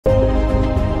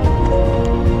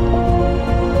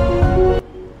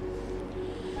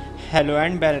Hello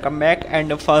and welcome back,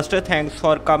 and first thanks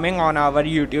for coming on our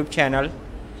YouTube channel.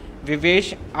 We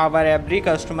wish our every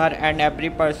customer and every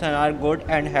person are good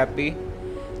and happy.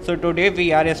 So today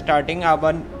we are starting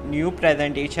our new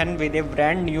presentation with a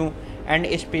brand new and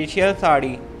special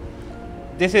sari.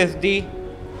 This is the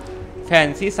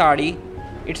fancy sari.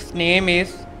 Its name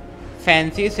is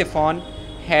Fancy Chiffon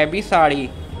Heavy Sari.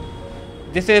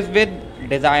 This is with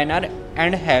designer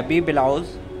and heavy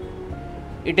blouse.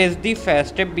 It is the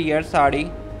festive wear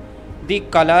sari. The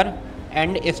color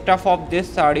and stuff of this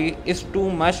sari is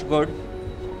too much good.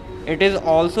 It is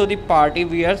also the party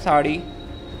wear sari,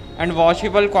 and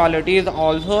washable quality is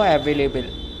also available.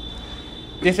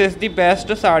 This is the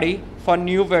best sari for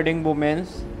new wedding women.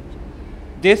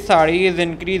 This sari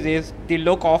increases the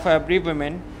look of every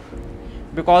woman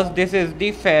because this is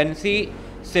the fancy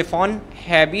chiffon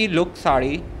heavy look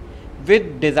sari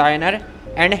with designer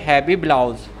and heavy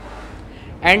blouse.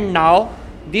 And now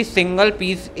the single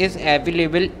piece is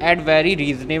available at very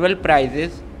reasonable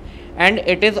prices, and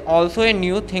it is also a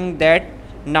new thing that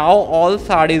now all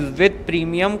sarees with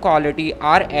premium quality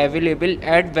are available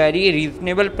at very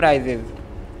reasonable prices.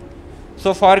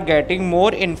 So for getting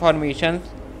more information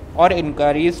or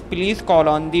inquiries, please call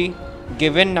on the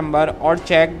given number or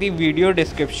check the video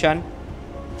description.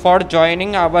 For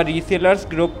joining our resellers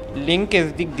group, link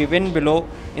is the given below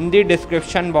in the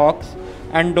description box.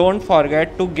 And don't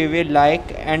forget to give a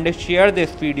like and share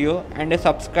this video and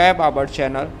subscribe our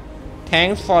channel.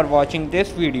 Thanks for watching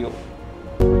this video.